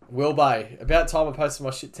it done. Will Bay, about time I posted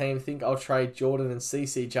my shit team. Think I'll trade Jordan and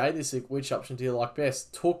CCJ this week. Which option do you like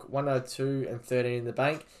best? Took 102 and 13 in the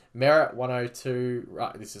bank. Merritt 102.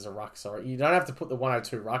 This is a ruck. Sorry, you don't have to put the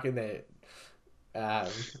 102 ruck in there.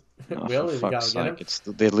 Will, if you go and get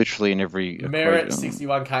him. They're literally in every. Merritt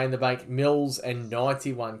 61k in the bank. Mills and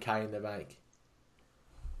 91k in the bank.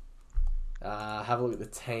 Have a look at the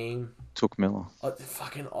team. Took Miller.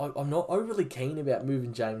 I'm not overly keen about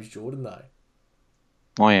moving James Jordan though.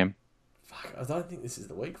 I am. Fuck, I don't think this is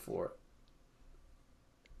the week for it.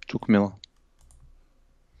 Took Miller.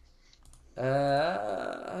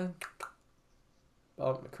 Bob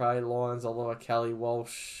McRae, Lyons, Oliver, Kelly,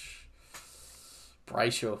 Walsh,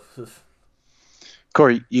 Brayshaw.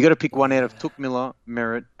 Corey, you got to pick one out of Took Miller,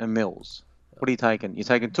 Merritt, and Mills. What are you taking? You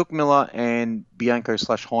taking Took Miller and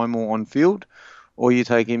Bianco/Highmore on field, or you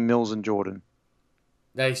taking Mills and Jordan?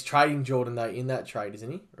 No, he's trading Jordan though in that trade,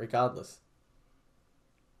 isn't he? Regardless.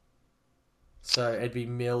 So it'd be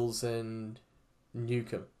Mills and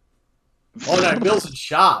Newcomb. Oh no, Mills and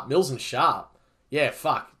Sharp. Yeah,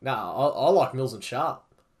 fuck. No, I like Mills and Sharp.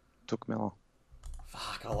 Took Miller.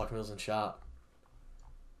 Fuck, I like Mills and Sharp.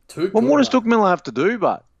 What does Took Miller have to do,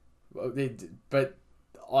 but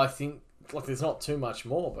I think there's not too much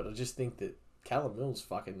more, but I just think that Callum Mills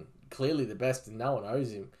fucking clearly the best and no one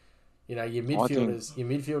owes him. You know, your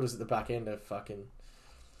midfielders at the back end are fucking.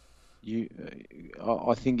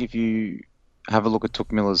 I think if you have a look at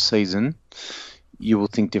Took Miller's season, you will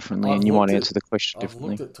think differently, and you might answer the question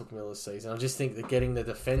differently. I've looked at Took Miller's season. I just think that getting the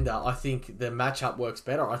defender, I think the matchup works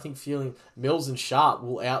better. I think feeling Mills and Sharp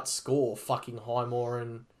will outscore fucking Highmore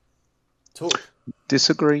and Took.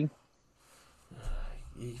 Disagree.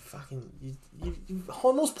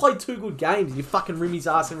 Highmore's played 2 good games. You fucking rim his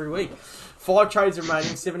ass every week. 5 trades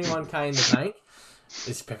remaining, 71k in the bank. This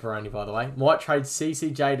is pepperoni, by the way. Might trade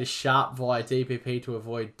CCJ to Sharp via DPP to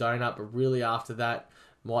avoid donut, but really after that,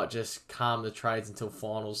 might just calm the trades until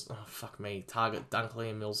finals. Oh, fuck me. Target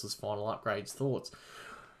Dunkley and Mills' final upgrades. Thoughts?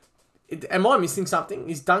 Am I missing something?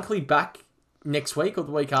 Is Dunkley back next week or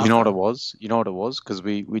the week after? You know what it was? Because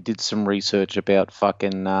we did some research about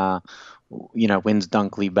fucking, when's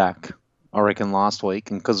Dunkley back? I reckon last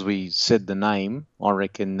week. And because we said the name, I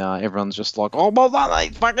reckon everyone's just like, oh, well,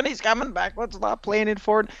 he's coming back. Let's start planning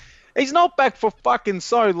for it. He's not back for fucking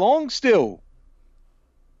so long still.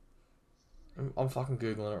 I'm fucking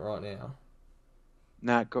Googling it right now.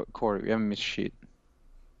 Nah, Corey, we haven't missed shit.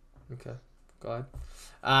 Okay, go ahead.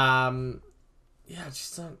 I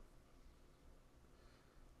just don't...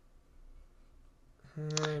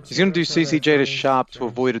 He's going to do CCJ to Sharp to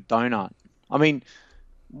avoid a donut. I mean,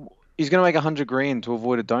 he's going to make 100 grand to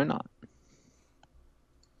avoid a donut.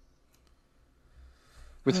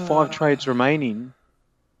 With 5 trades remaining.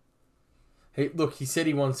 He said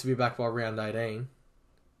he wants to be back by round 18.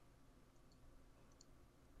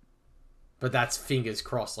 But that's fingers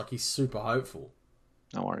crossed. Like, he's super hopeful.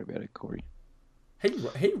 Don't worry about it, Corey.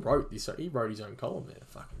 He wrote this. He wrote his own column there,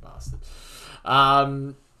 fucking bastard.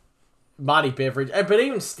 Marty Beveridge. But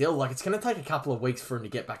even still, like, it's going to take a couple of weeks for him to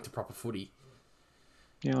get back to proper footy.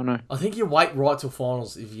 Yeah, I know. I think you wait right till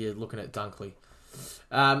finals if you're looking at Dunkley.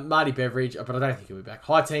 Marty Beveridge, but I don't think he'll be back.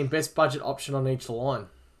 High team, best budget option on each line.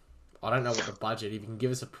 I don't know what the budget. If you can give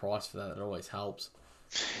us a price for that, it always helps.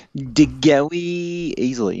 DeGoey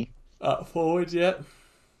easily. Forwards, yeah.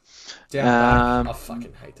 Down back. I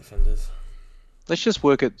fucking hate defenders. Let's just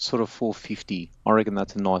work at sort of 450. I reckon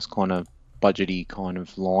that's a nice kind of budgety kind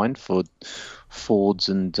of line for forwards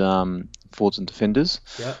and defenders.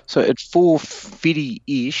 Yeah. So at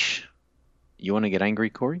 450-ish, you want to get angry,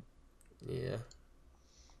 Corey? Yeah.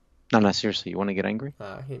 No, seriously, you want to get angry?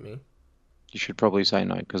 Hit me. You should probably say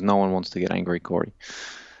no, because no one wants to get angry, Corey.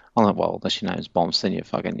 Well, unless your name's Bombs, then you're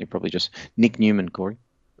probably just Nick Newman, Corey.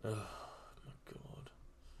 Oh, my God.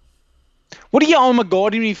 What are you oh my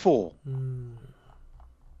God me for?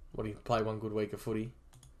 What do you play one good week of footy?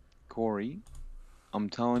 Corey, I'm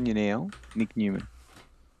telling you now, Nick Newman.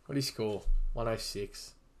 What do you score?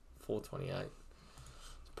 106, 428.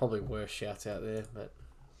 It's probably worse shouts out there, but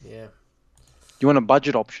yeah. You want a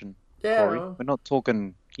budget option, Yeah. Corey? We're not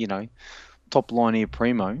talking, top line here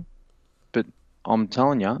primo, but I'm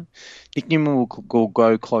telling you, Nick Newman will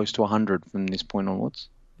go close to 100 from this point onwards.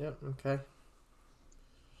 Yep, okay.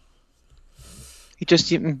 He just,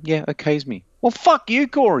 okays me. Well, fuck you,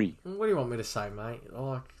 Corey. What do you want me to say, mate?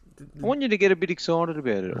 I want you to get a bit excited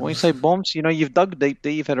about it. When you say Bombs, you've dug deep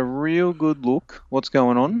there, you've had a real good look what's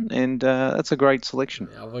going on, and that's a great selection.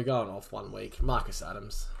 Yeah, we're going off 1 week. Marcus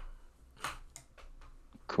Adams.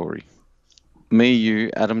 Corey. Me,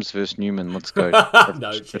 you, Adams versus Newman. Let's go.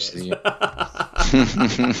 No chance. No,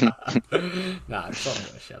 it's not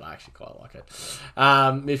a shout. I actually quite like it.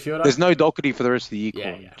 Midfielder? There's no Doherty for the rest of the year,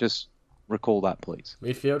 Corey. Yeah. Just recall that, please.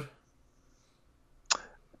 Midfield?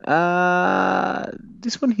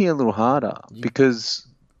 This one here a little harder because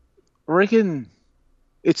I reckon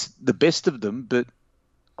it's the best of them, but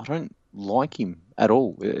I don't like him at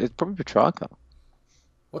all. It's probably Petrarca.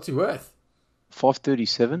 What's he worth?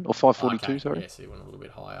 537 or 542, okay. Sorry. Yeah, so he went a little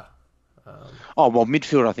bit higher.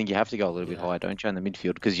 Midfield, I think you have to go a little bit higher, don't you, in the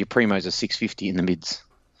midfield? Because your primos are 650 in the mids.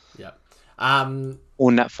 Yeah. Or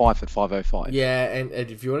Nat 5 at 505. Yeah, and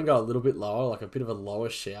if you want to go a little bit lower, like a bit of a lower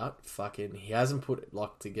shout, he hasn't put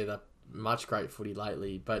together much great footy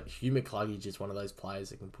lately, but Hugh McCluggage is one of those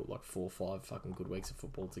players that can put 4 or 5 fucking good weeks of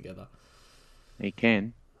football together. He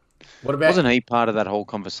can. What about... Wasn't he part of that whole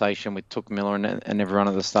conversation with Took Miller and everyone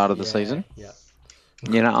at the start of the season? Yeah.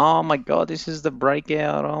 Oh my God, this is the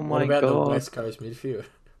breakout. Oh my God. What about the West Coast midfield?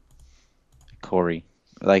 Corey.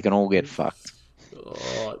 They can all get fucked.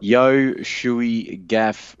 Oh. Yo, Shuey,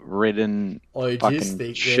 Gaff, Redden, I just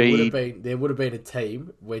think there would have been a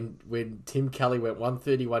team when Tim Kelly went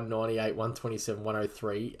 131, 98, 127,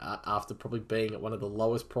 103 after probably being at one of the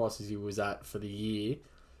lowest prices he was at for the year.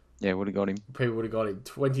 Yeah, would have got him. People would have got him.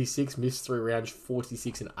 26, missed 3 rounds,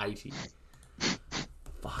 46 and 80.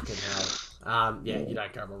 Fucking hell. You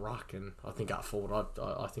don't go Marak, and I think up forward,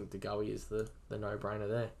 I think De Goey is the no-brainer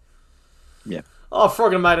there. Yeah. Oh,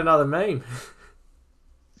 Frogger made another meme.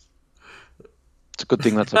 It's a good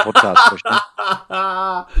thing that's a podcast question.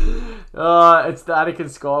 It's the Anakin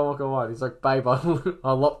Skywalker one. He's like, babe,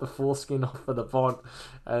 I lopped the foreskin off of the Bond.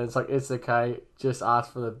 And it's like, it's okay. Just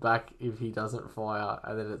ask for the back if he doesn't fire.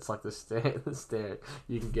 And then it's like the stare.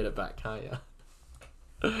 You can get it back, can't you?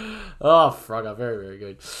 Oh, Frogger. Very, very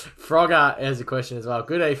good. Frogger has a question as well.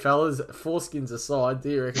 Good day, fellas. Foreskins aside,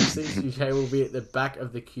 do you reckon CCJ will be at the back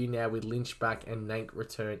of the queue now with Lynch back and Nank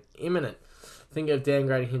return imminent? Think of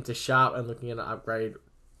downgrading him to Sharp and looking at upgrading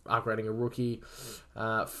a rookie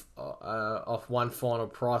off one final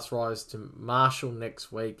price rise to Marshall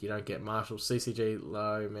next week. You don't get Marshall. CCG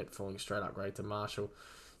low meant falling straight upgrade to Marshall.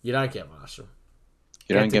 You don't get Marshall.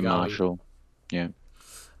 You don't get Marshall. Yeah.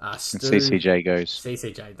 Stu, CCJ goes.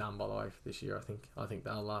 CCJ done by the way this year. I think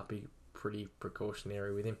they'll be pretty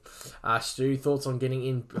precautionary with him. Stu, thoughts on getting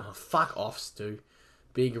in? Oh, fuck off, Stu.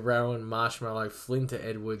 Big Rowan, Marshmallow, Flynn to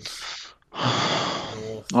Edwards.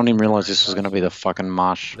 I didn't even realise this was going to be the fucking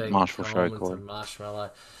Marshall show, Corey. Marshmallow.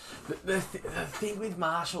 The thing with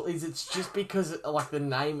Marshall is it's just because the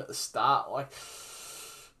name at the start,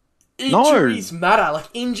 injuries matter.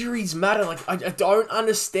 Injuries matter. I don't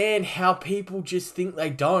understand how people just think they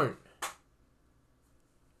don't.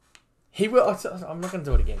 He will. I'm not going to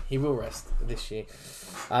do it again. He will rest this year.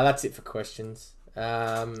 That's it for questions.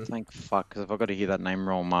 Thank fuck, because if I've got to hear that name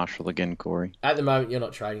roll Marshall again, Corey. At the moment, you're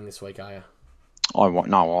not trading this week, are you? I won't.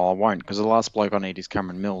 No, I won't, because the last bloke I need is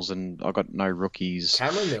Cameron Mills, and I got no rookies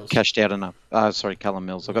cashed out enough. Callum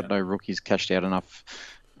Mills. I got no rookies cashed out enough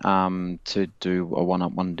to do a one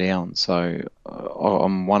up, one down. So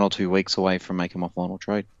I'm 1 or 2 weeks away from making my final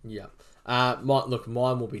trade. Yeah. Mine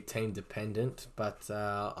will be team dependent, but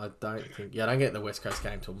I don't think... I don't get the West Coast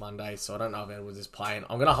game till Monday, so I don't know if Edwards is playing.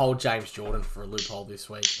 I'm going to hold James Jordan for a loophole this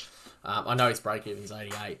week. I know his break-even's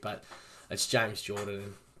 88, but it's James Jordan.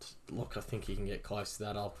 And look, I think he can get close to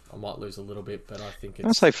that. I might lose a little bit, but I think it's... Can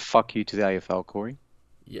I say fuck you to the AFL, Corey?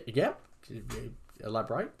 Yeah.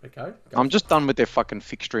 elaborate, but go. I'm just done with their fucking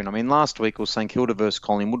fixturing. I mean, last week was St Kilda versus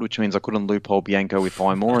Collingwood, which means I couldn't loophole Bianco with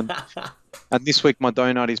Highmore. And this week my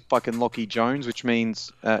donut is fucking Lockie Jones, which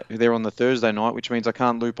means they're on the Thursday night, which means I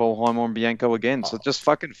can't loophole Highmore and Bianco again. So just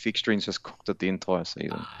fucking fixturing's just cooked it the entire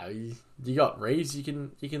season. You got Reeves. You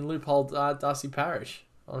can loophole Darcy Parish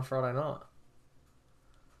on Friday night.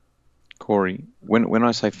 Corey, when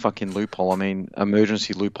I say fucking loophole, I mean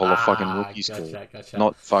emergency loophole of fucking rookie score,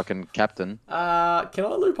 not fucking captain. Can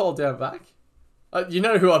I loophole down back? You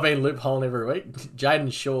know who I've been loopholing every week?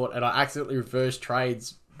 Jaden Short, and I accidentally reversed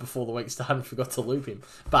trades before the week started and forgot to loop him.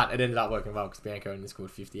 But it ended up working well because Bianco only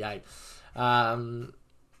scored 58. I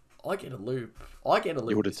get a loop.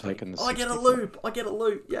 You would have taken the 65. I get a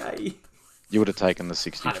loop. Yay. You would have taken the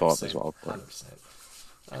 65 as well. 100%.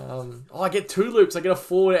 I get 2 loops. I get a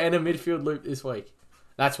forward and a midfield loop this week.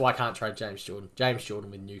 That's why I can't trade James Jordan. James Jordan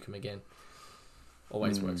with Newcomb again.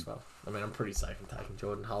 Always works well. I mean, I'm pretty safe in taking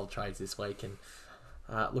Jordan Hull trades this week and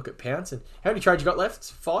look at Pounce. And how many trades you got left?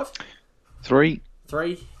 5? 3.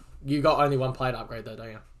 3? You got only one player to upgrade though,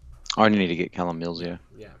 don't you? I only need to get Callum Mills, yeah.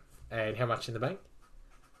 Yeah. And how much in the bank?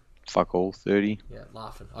 Fuck all, 30. Yeah,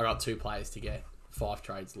 laughing. I got 2 players to get 5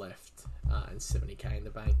 trades left and 70k in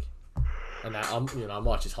the bank. And that, I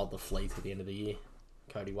might just hold the fleet to the end of the year.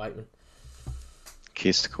 Cody Waitman.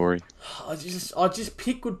 Kissed, Corey. I just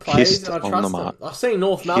pick good players Kissed and I trust them. I've seen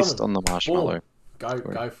North Melbourne. Kissed on the marshmallow.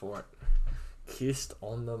 Go for it. Kissed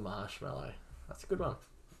on the marshmallow. That's a good one.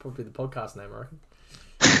 Probably the podcast name, I reckon.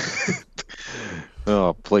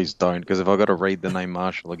 Oh, please don't, because if I got to read the name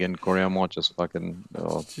Marshall again, Corey, I might just fucking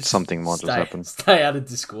something might just happen. Stay out of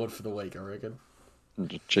Discord for the week, I reckon.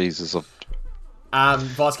 Jesus.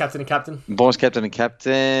 Vice captain and captain. Vice captain and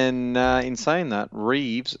captain. In saying that,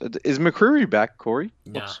 Reeves is McCreary back, Corey?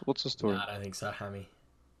 What's the story? No, I don't think so, Hammy.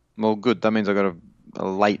 Well, good. That means I got a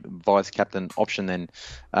late vice captain option then.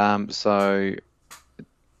 So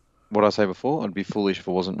what I say before, I'd be foolish if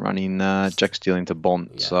I wasn't running Jack Steele to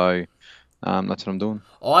Bond. Yeah. So that's what I'm doing.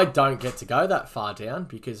 I don't get to go that far down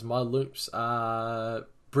because my loops are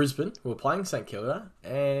Brisbane, who are playing St Kilda,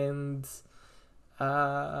 and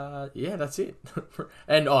that's it.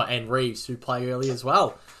 and Reeves, who play early as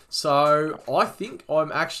well. So I think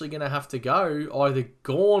I'm actually going to have to go either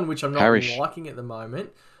Gawn, which I'm not liking at the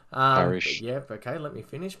moment. Parish. Okay, let me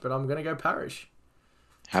finish. But I'm going to go Parish.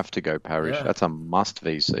 Have to go Parish. Yeah. That's a must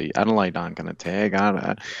VC. Adelaide aren't going to tag, are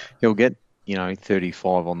they? He'll get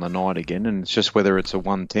 35 on the night again, and it's just whether it's a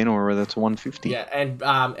 110 or whether it's a 150. Yeah, and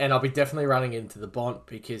I'll be definitely running into the Bont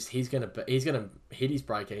because he's gonna hit his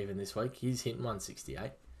break even this week. He's hitting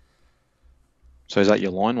 168. So is that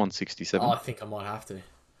your line 167? I think I might have to.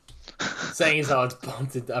 Seeing as though it's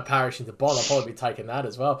bumped Parish into Bont, I'll probably be taking that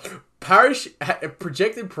as well. Parish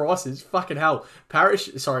projected prices, fucking hell.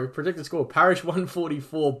 Projected score. Parish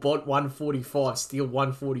 144, Bont 145, Steele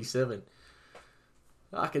 147.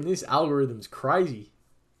 Fucking this algorithm's crazy.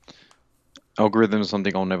 Algorithm is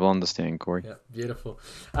something I'll never understand, Corey. Yeah, beautiful.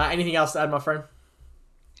 Anything else to add, my friend?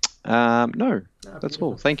 No, that's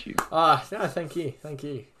all. Thank you. No, thank you. Thank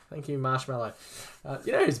you, Marshmallow.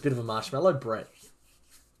 Who's a bit of a marshmallow? Brett.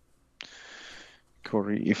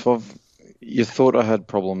 Corey, you thought I had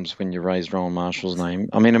problems when you raised Rowan Marshall's name.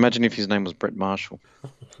 I mean, imagine if his name was Brett Marshall.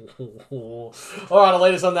 All right, I'll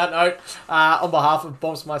leave us on that note. On behalf of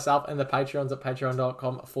Bombs, myself, and the Patreons at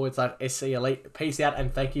patreon.com/SC Elite, peace out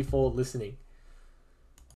and thank you for listening.